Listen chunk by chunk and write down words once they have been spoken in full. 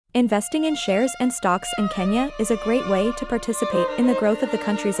Investing in shares and stocks in Kenya is a great way to participate in the growth of the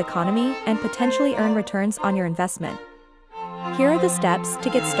country's economy and potentially earn returns on your investment. Here are the steps to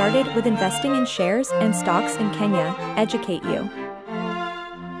get started with investing in shares and stocks in Kenya. Educate you.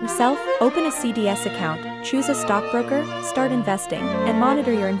 Open a CDS account, choose a stockbroker, start investing, and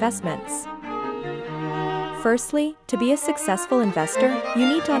monitor your investments. Firstly, to be a successful investor, you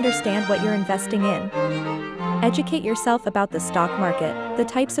need to understand what you're investing in. Educate yourself about the stock market, the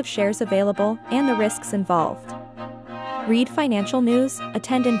types of shares available, and the risks involved. Read financial news,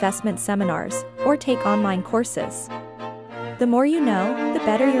 attend investment seminars, or take online courses. The more you know, the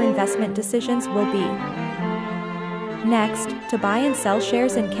better your investment decisions will be. Next, to buy and sell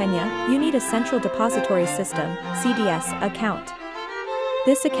shares in Kenya, you need a Central Depository System (CDS) account.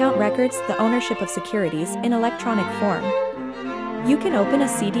 This account records the ownership of securities in electronic form. You can open a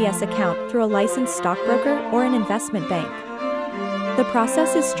CDS account through a licensed stockbroker or an investment bank. The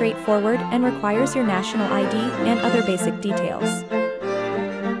process is straightforward and requires your national ID and other basic details.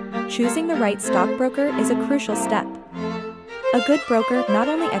 Choosing the right stockbroker is a crucial step. A good broker not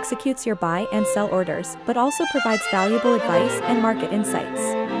only executes your buy and sell orders, but also provides valuable advice and market insights.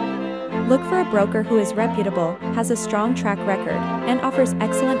 Look for a broker who is reputable, has a strong track record, and offers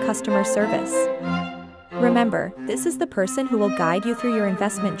excellent customer service. Remember, this is the person who will guide you through your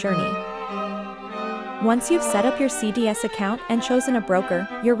investment journey. Once you've set up your CDS account and chosen a broker,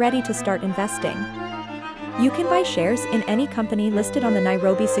 you're ready to start investing. You can buy shares in any company listed on the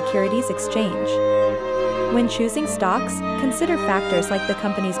Nairobi Securities Exchange. When choosing stocks, consider factors like the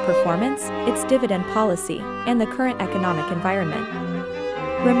company's performance, its dividend policy, and the current economic environment.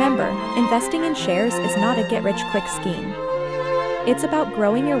 Remember, investing in shares is not a get-rich-quick scheme. It's about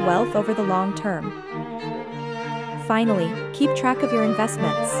growing your wealth over the long term. Finally, keep track of your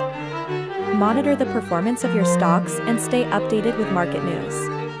investments. Monitor the performance of your stocks and stay updated with market news.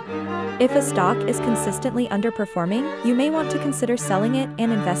 If a stock is consistently underperforming, you may want to consider selling it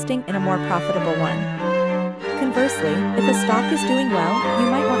and investing in a more profitable one. Conversely, if a stock is doing well, you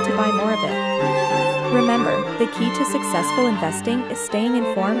might want to buy more of it. Remember, the key to successful investing is staying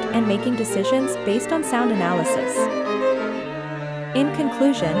informed and making decisions based on sound analysis. In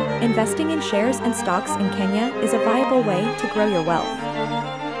conclusion, investing in shares and stocks in Kenya is a viable way to grow your wealth.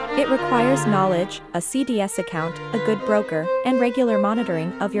 It requires knowledge, a CDS account, a good broker, and regular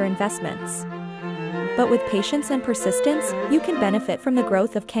monitoring of your investments. But with patience and persistence, you can benefit from the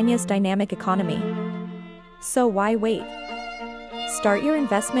growth of Kenya's dynamic economy. So why wait? Start your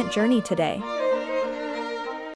investment journey today.